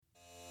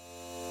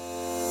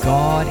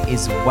God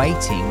is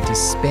waiting to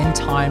spend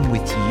time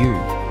with you.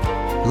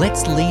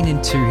 Let's lean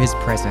into His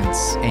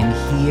presence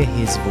and hear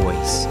His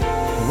voice.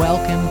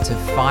 Welcome to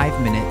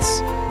 5 Minutes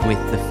with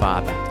the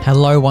Father.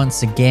 Hello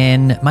once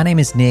again. My name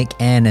is Nick,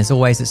 and as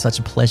always, it's such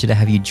a pleasure to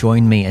have you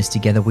join me as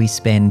together we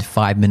spend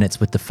 5 minutes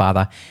with the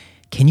Father.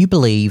 Can you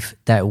believe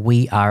that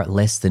we are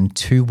less than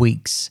 2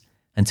 weeks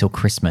until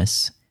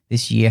Christmas?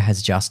 This year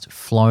has just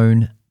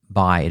flown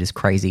by. It is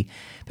crazy.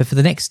 But for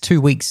the next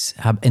 2 weeks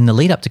in the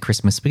lead up to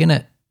Christmas, we're going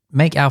to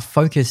make our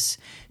focus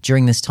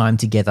during this time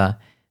together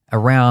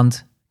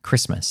around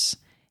Christmas.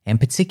 And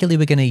particularly,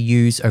 we're going to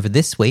use over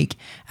this week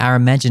our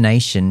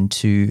imagination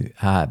to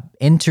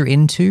enter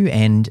into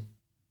and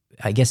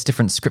I guess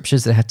different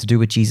scriptures that have to do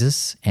with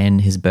Jesus and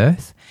His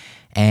birth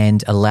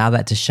and allow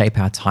that to shape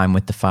our time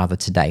with the Father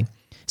today.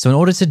 So in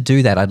order to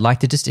do that, I'd like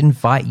to just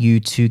invite you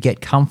to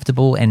get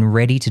comfortable and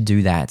ready to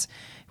do that,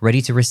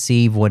 ready to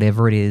receive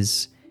whatever it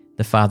is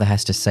the Father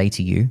has to say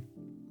to you.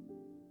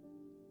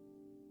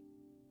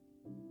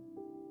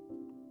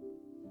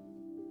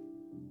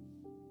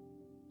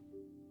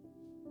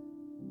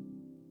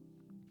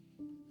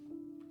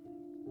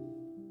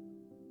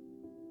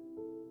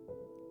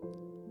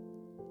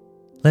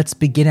 Let's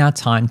begin our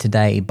time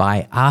today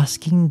by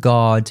asking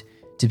God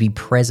to be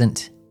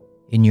present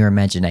in your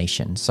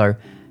imagination. So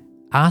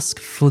ask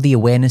for the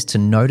awareness to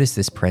notice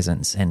this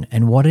presence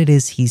and what it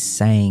is He's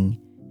saying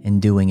and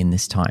doing in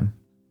this time.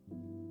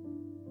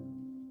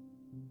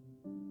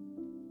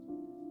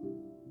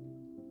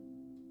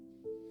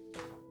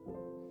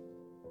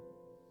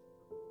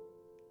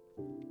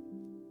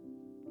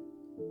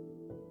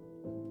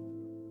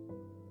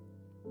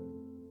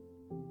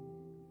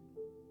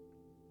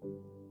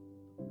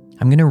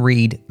 I'm going to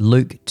read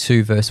Luke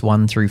 2, verse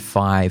 1 through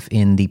 5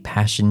 in the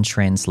Passion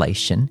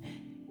Translation.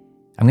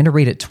 I'm going to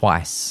read it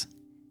twice.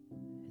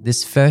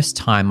 This first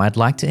time, I'd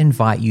like to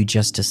invite you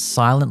just to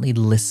silently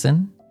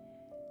listen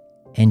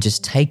and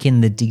just take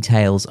in the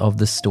details of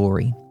the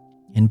story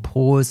and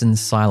pause in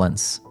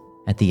silence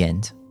at the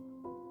end.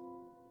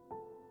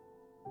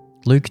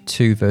 Luke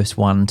 2, verse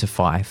 1 to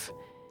 5.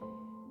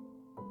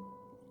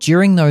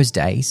 During those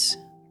days,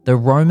 the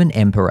Roman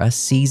Emperor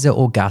Caesar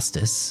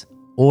Augustus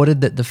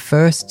ordered that the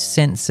first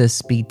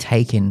census be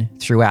taken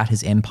throughout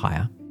his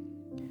empire.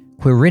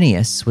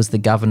 Quirinius was the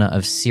governor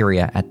of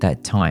Syria at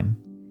that time.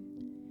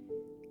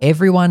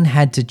 Everyone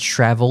had to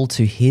travel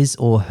to his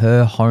or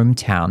her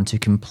hometown to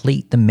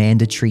complete the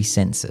mandatory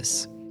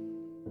census.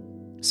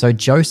 So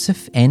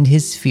Joseph and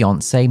his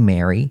fiancée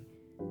Mary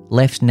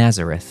left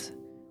Nazareth,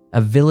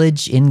 a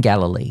village in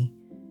Galilee,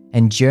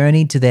 and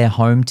journeyed to their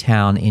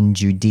hometown in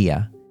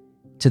Judea,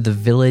 to the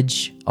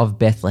village of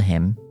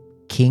Bethlehem,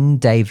 King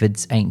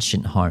David's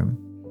ancient home.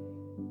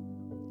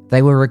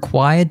 They were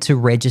required to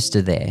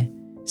register there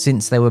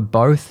since they were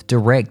both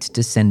direct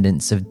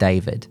descendants of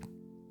David.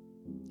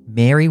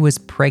 Mary was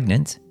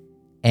pregnant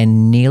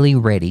and nearly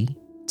ready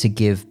to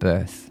give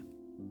birth.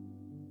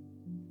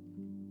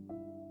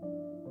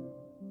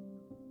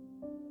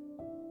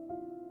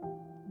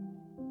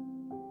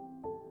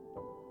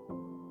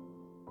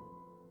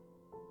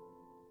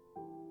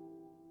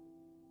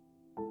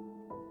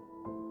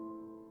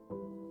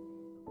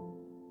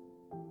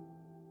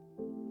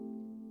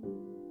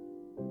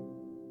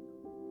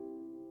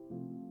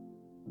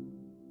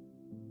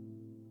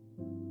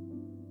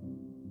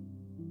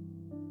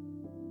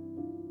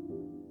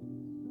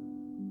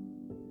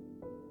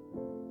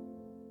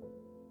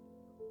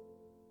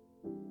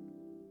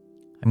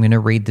 I'm going to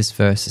read this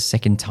verse a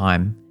second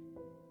time.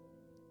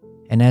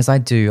 And as I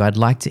do, I'd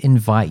like to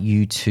invite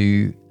you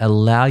to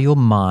allow your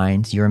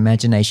mind, your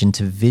imagination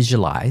to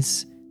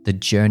visualize the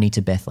journey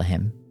to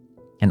Bethlehem.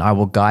 And I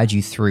will guide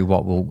you through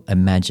what we'll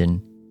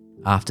imagine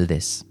after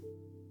this.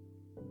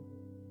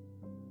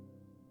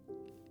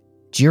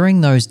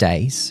 During those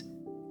days,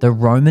 the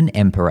Roman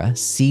Emperor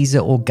Caesar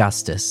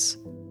Augustus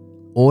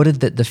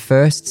ordered that the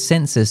first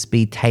census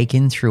be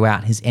taken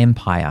throughout his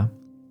empire.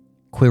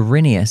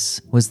 Quirinius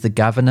was the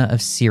governor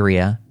of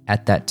Syria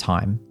at that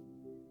time.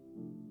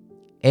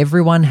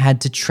 Everyone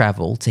had to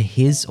travel to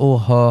his or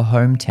her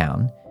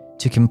hometown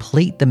to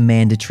complete the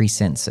mandatory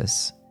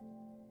census.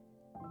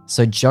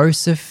 So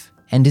Joseph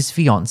and his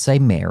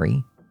fiancée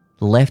Mary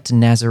left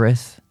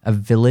Nazareth, a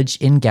village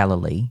in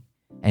Galilee,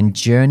 and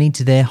journeyed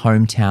to their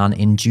hometown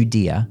in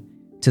Judea,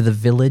 to the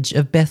village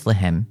of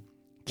Bethlehem,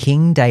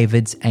 King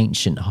David's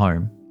ancient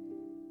home.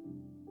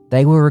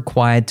 They were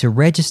required to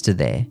register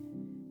there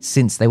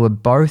since they were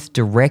both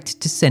direct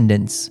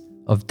descendants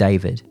of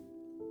David.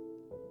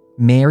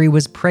 Mary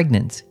was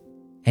pregnant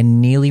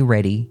and nearly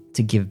ready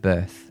to give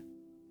birth.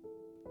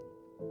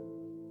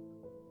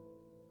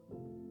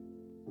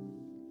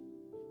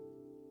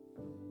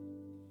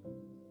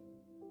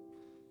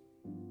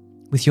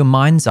 With your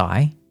mind's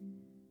eye,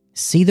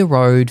 see the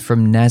road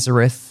from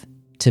Nazareth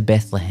to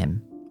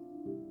Bethlehem.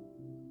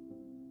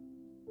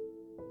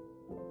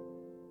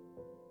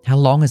 How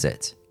long is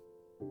it?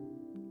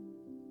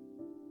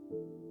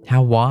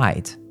 How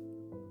wide?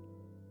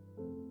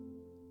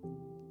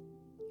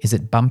 Is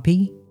it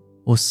bumpy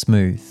or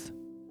smooth?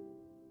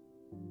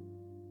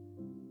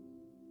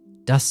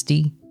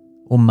 dusty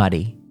or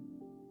muddy.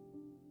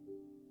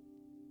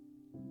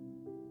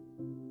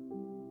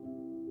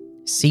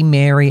 See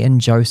Mary and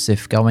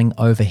Joseph going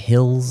over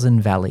hills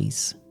and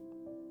valleys.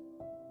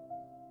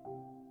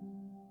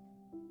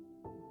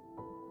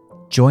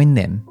 Join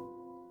them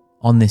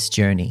on this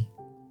journey.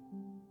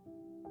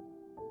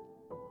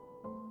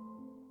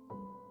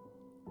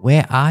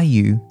 Where are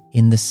you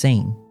in the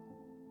scene?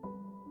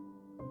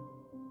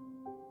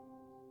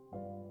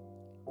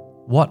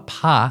 What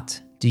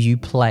part do you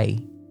play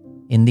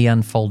in the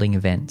unfolding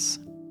events?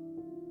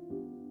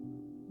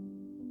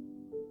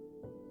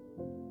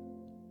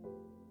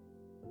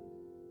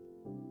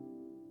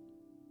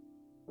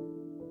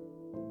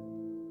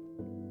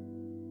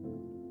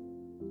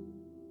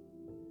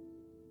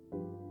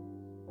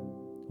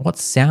 What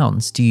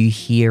sounds do you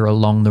hear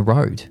along the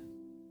road?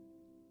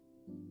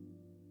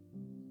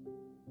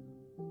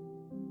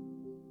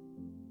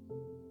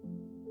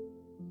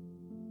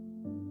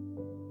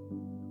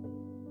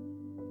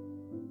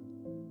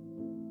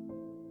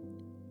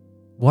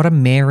 What are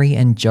Mary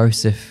and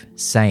Joseph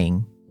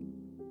saying?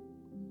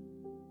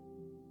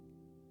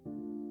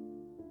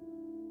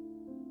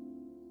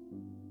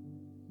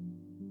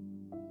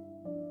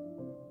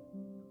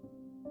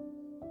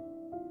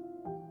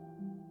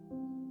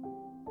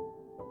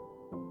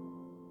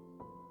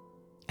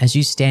 As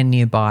you stand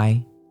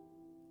nearby,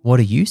 what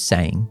are you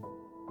saying,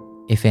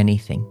 if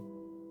anything?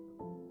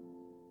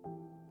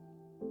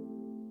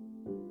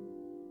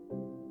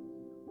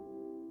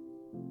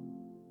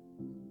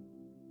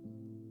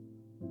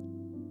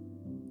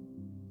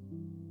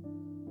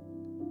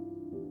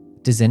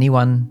 Does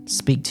anyone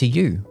speak to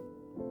you?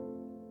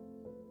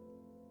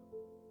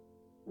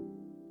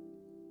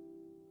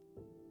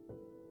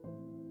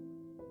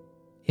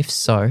 If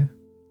so,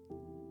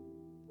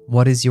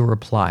 what is your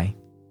reply?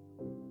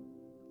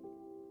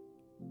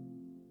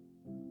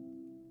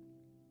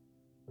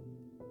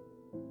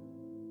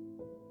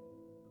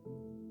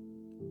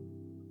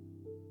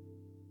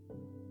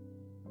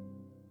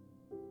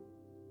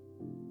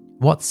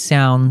 What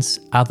sounds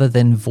other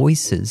than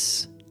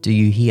voices do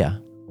you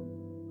hear?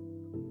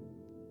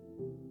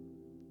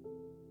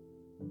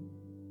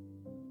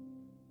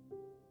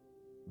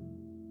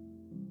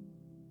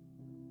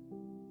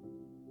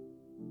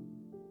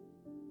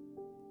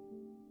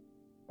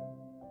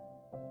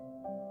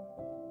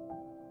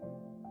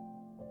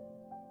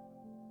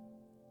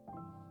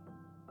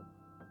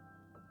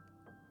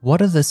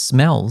 What are the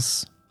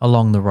smells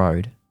along the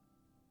road?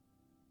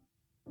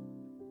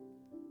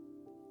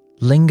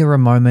 Linger a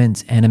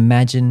moment and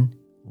imagine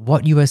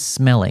what you are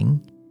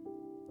smelling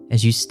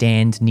as you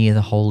stand near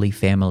the Holy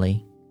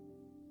Family.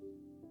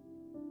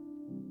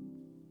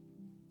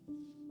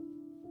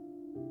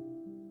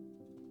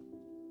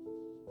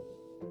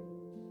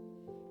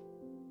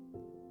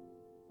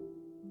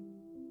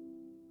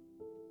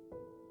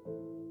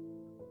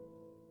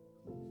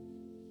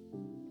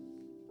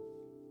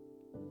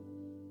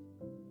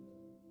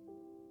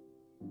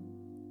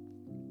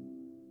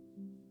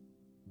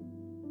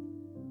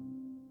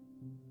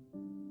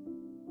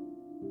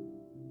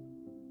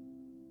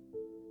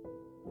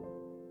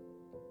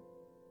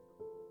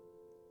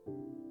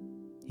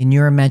 In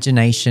your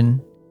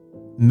imagination,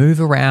 move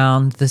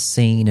around the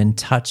scene and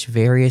touch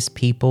various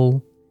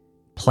people,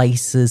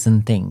 places,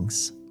 and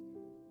things.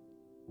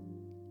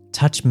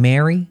 Touch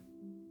Mary,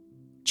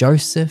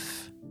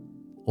 Joseph,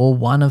 or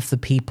one of the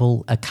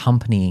people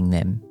accompanying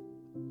them.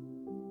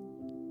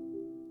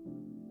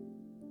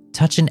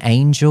 Touch an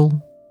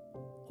angel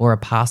or a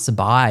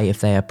passerby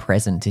if they are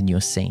present in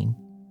your scene.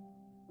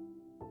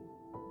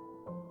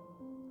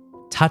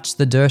 Touch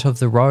the dirt of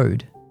the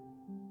road,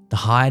 the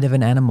hide of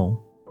an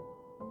animal,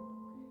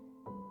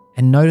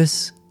 and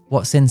notice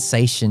what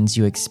sensations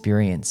you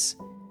experience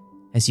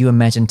as you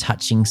imagine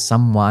touching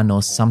someone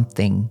or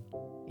something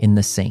in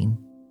the scene.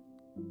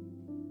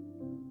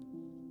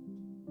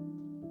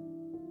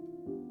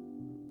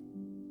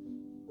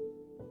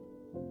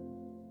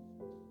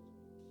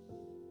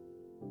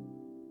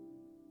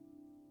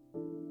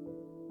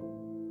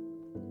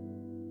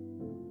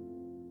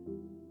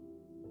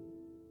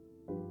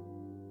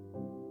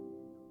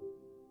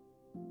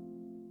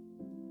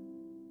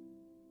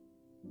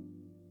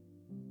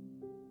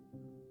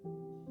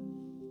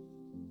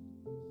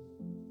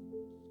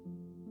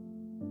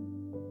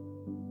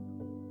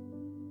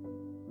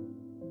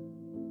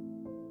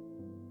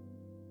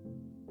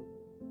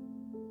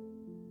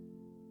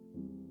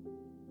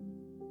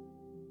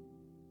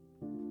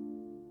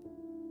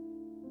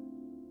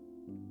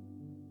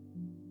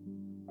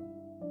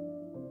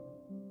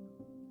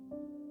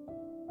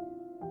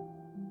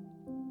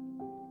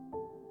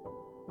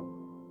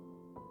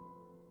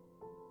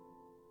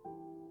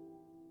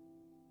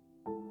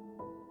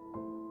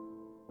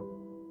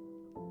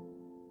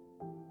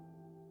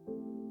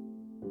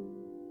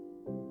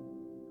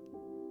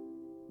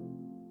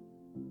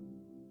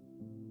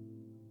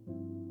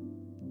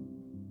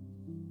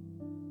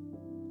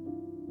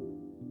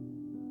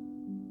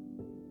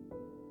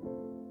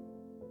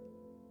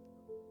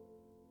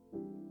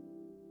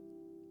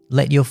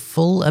 Let your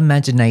full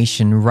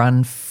imagination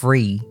run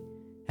free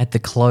at the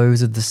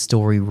close of the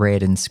story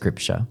read in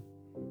Scripture.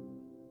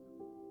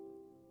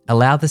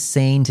 Allow the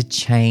scene to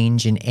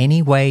change in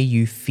any way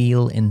you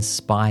feel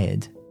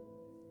inspired.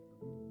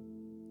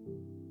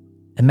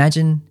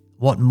 Imagine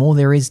what more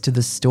there is to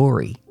the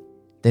story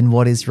than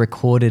what is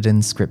recorded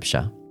in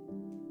Scripture.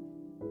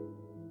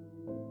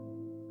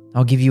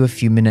 I'll give you a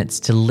few minutes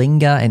to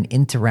linger and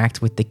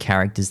interact with the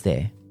characters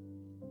there.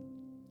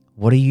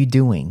 What are you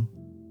doing?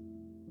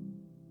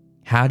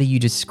 How do you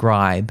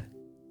describe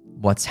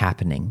what's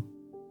happening?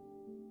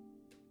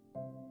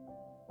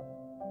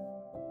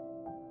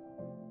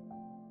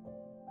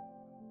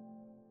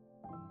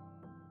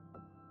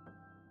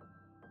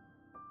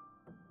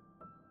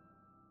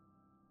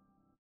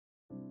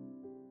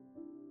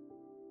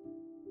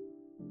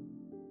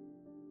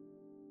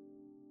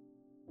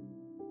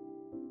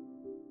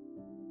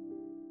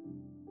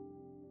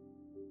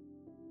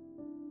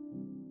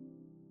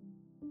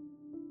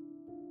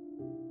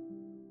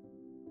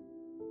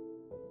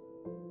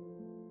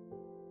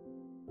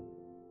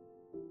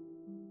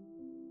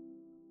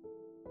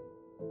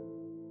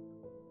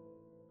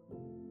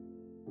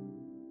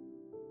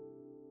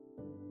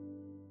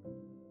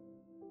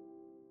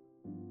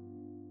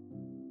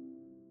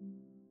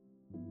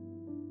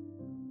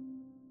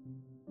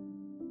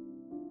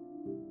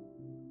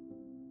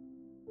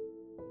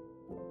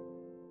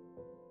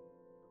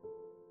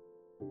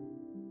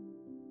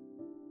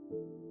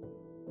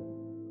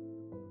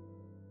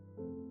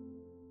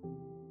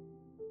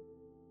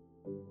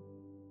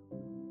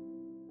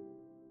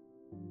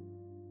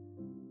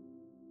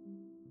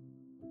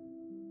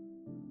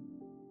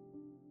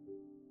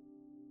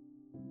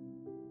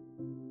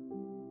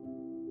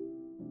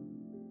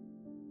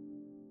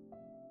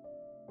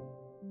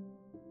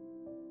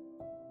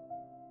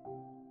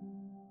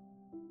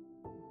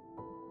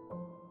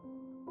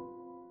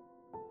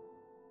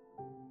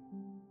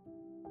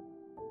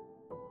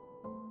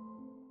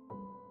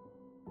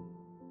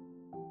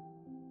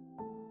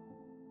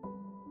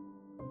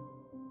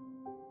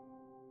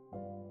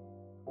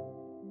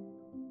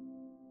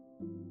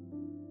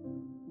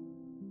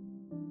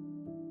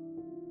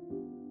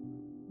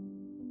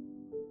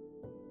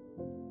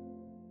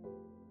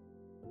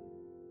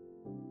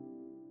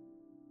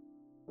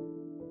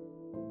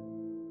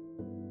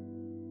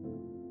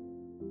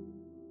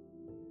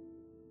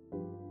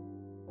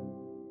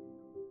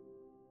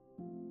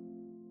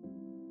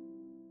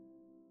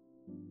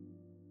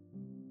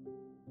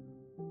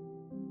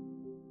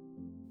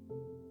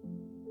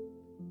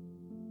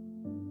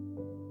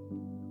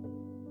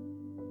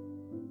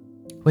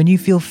 When you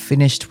feel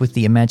finished with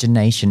the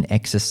imagination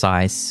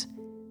exercise,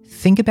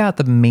 think about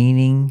the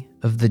meaning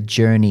of the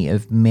journey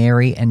of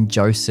Mary and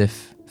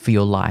Joseph for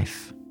your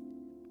life.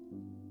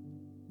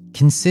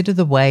 Consider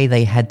the way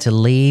they had to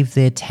leave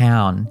their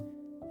town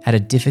at a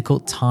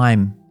difficult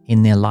time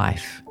in their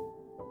life.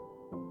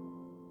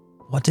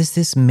 What does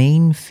this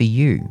mean for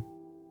you?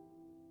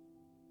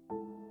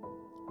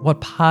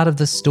 What part of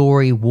the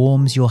story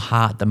warms your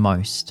heart the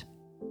most?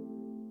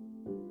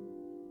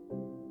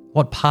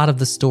 What part of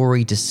the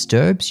story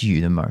disturbs you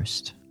the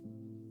most?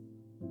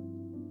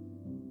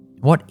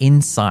 What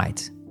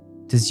insight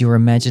does your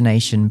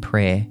imagination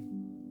prayer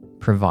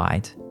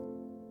provide?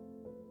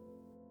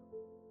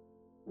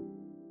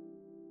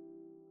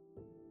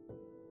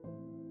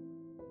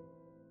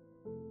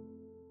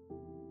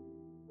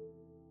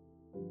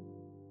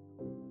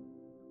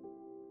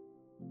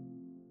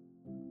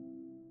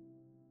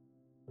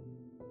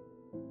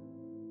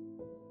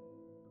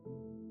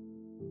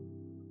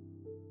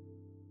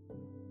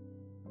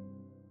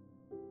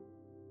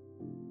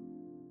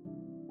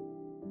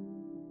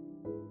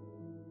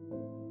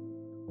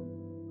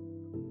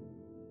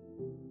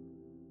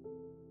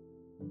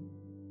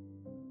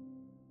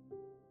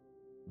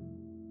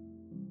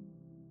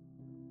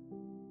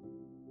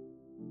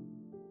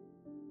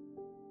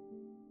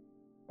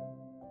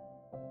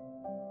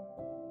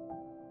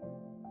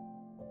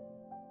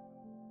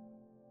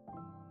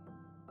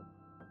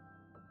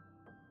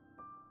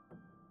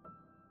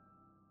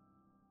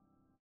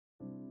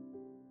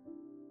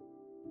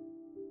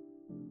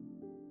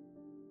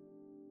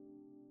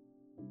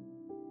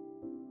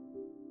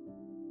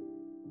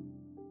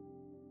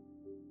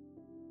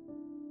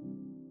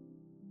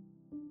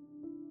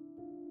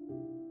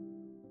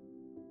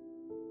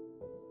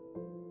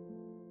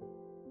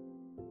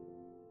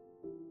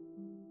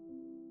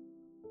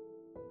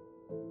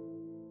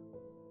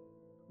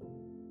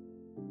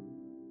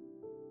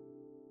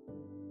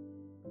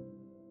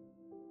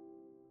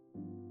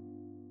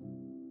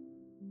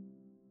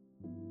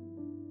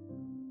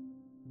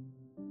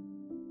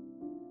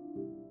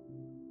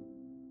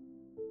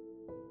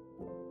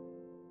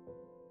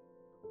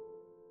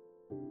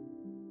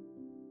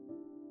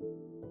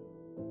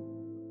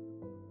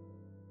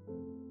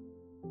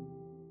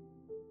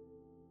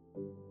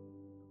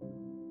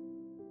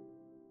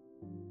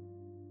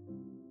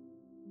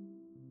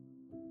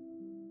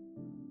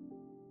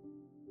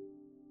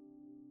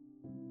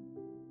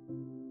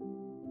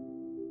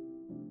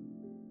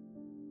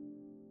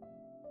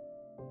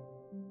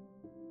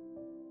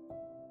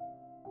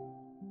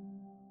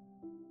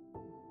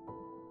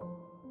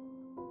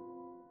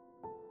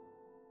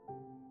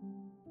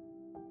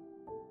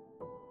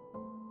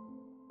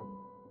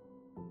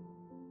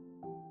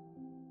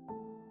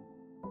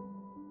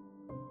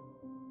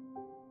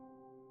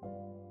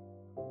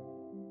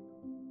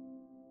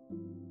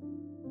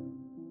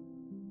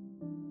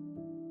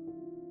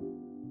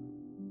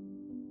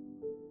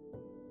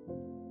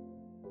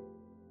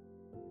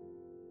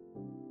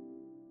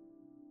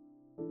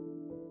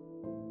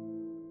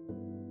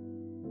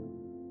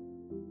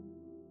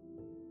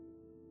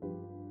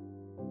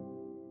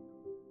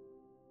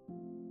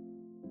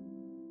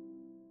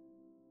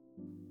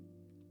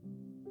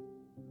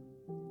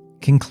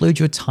 conclude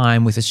your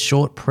time with a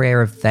short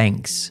prayer of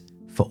thanks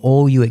for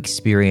all you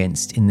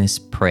experienced in this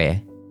prayer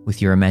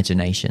with your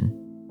imagination.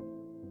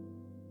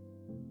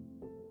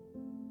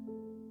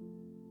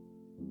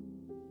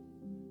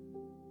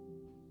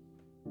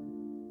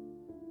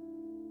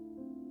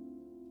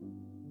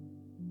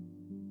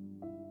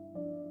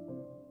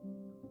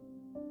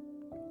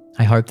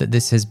 I hope that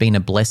this has been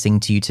a blessing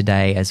to you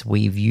today as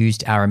we've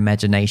used our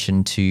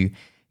imagination to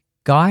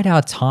guide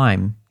our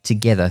time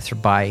together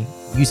by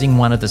using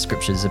one of the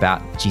scriptures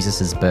about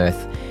Jesus'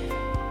 birth.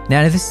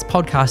 Now, if this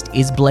podcast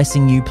is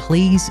blessing you,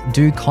 please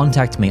do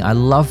contact me. I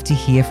love to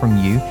hear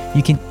from you.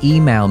 You can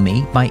email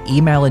me. My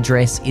email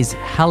address is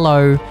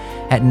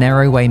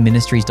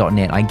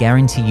hello@narrowwayministries.net. I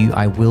guarantee you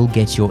I will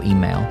get your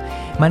email.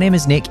 My name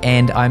is Nick,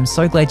 and I'm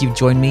so glad you've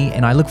joined me,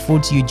 and I look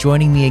forward to you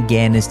joining me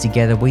again as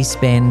together we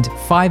spend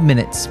 5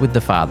 minutes with the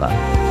Father.